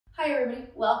Hi everybody,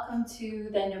 welcome to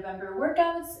the November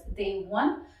workouts, day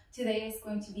 1. Today is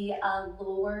going to be a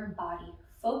lower body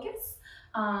focus.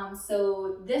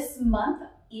 So this month,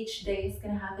 each day is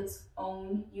going to have its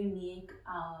own unique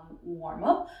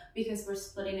warm-up because we're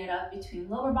splitting it up between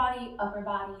lower body, upper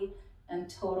body, and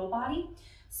total body.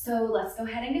 So let's go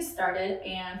ahead and get started.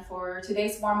 And for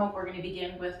today's warm-up, we're going to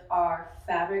begin with our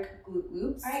fabric glute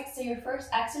loops. All right, so your first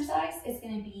exercise is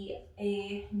going to be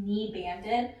a knee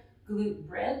banded glute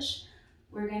bridge.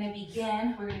 We're going to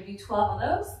begin, we're going to do 12 of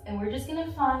those, and we're just going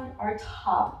to find our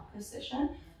top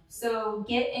position. So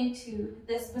get into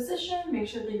this position, make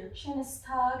sure that your chin is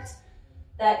tucked,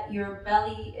 that your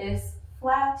belly is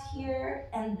flat here,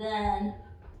 and then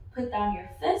put down your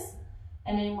fist,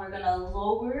 and then we're going to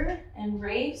lower and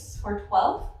raise for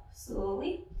 12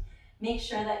 slowly. Make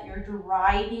sure that you're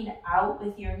driving out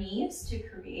with your knees to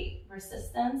create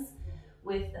resistance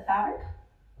with the fabric.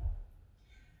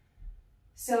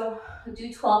 So we'll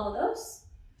do 12 of those.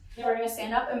 Then we're going to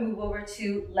stand up and move over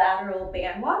to lateral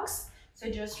band walks.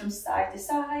 So just from side to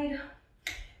side.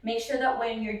 Make sure that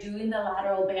when you're doing the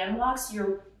lateral band walks,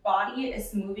 your body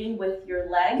is moving with your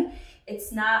leg.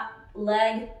 It's not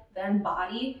leg, then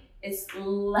body. It's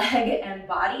leg and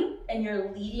body, and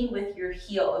you're leading with your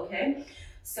heel, okay?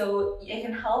 So it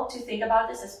can help to think about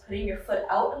this as putting your foot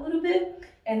out a little bit,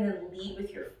 and then lead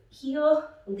with your heel,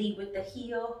 lead with the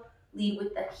heel, lead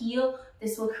with the heel.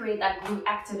 This will create that glute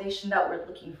activation that we're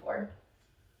looking for.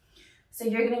 So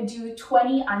you're gonna do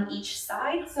 20 on each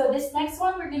side. So this next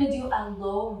one, we're gonna do a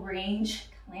low range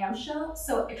clamshell.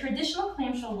 So a traditional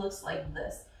clamshell looks like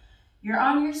this. You're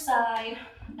on your side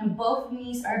and both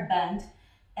knees are bent,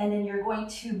 and then you're going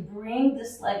to bring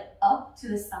this leg up to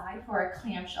the side for a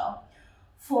clamshell.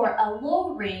 For a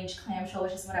low range clamshell,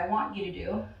 which is what I want you to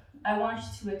do, I want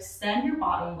you to extend your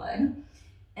bottom leg,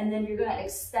 and then you're gonna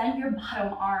extend your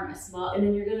bottom arm as well, and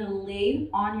then you're gonna lay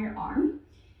on your arm,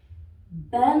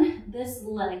 bend this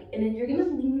leg, and then you're gonna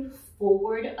lean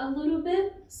forward a little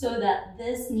bit so that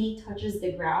this knee touches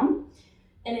the ground,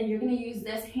 and then you're gonna use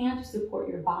this hand to support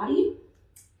your body,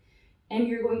 and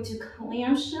you're going to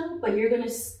clamshell, but you're gonna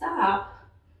stop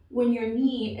when your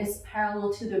knee is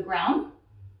parallel to the ground.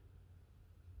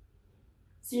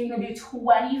 So you're gonna do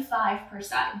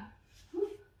 25%.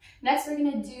 Next, we're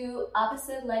gonna do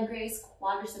opposite leg raise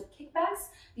quadricep kickbacks.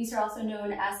 These are also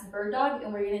known as bird dog,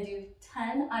 and we're gonna do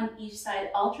 10 on each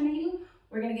side alternating.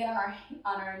 We're gonna get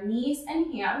on our knees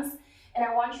and hands, and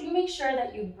I want you to make sure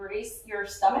that you brace your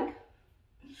stomach.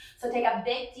 So take a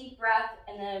big deep breath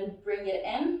and then bring it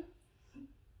in.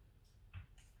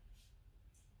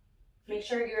 Make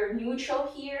sure you're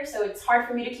neutral here, so it's hard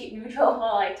for me to keep neutral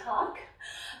while I talk,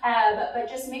 but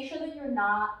just make sure that you're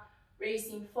not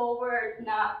racing forward,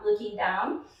 not looking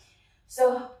down.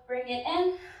 So bring it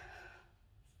in,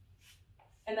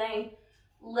 and then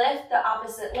lift the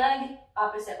opposite leg,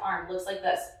 opposite arm. Looks like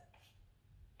this.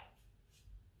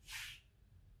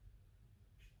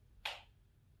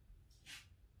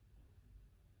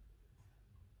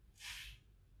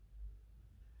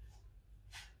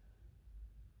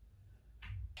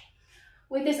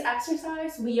 With this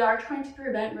exercise, we are trying to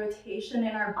prevent rotation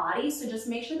in our body, so just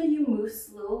make sure that you move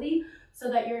slowly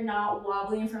so that you're not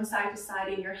wobbling from side to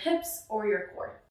side in your hips or your core.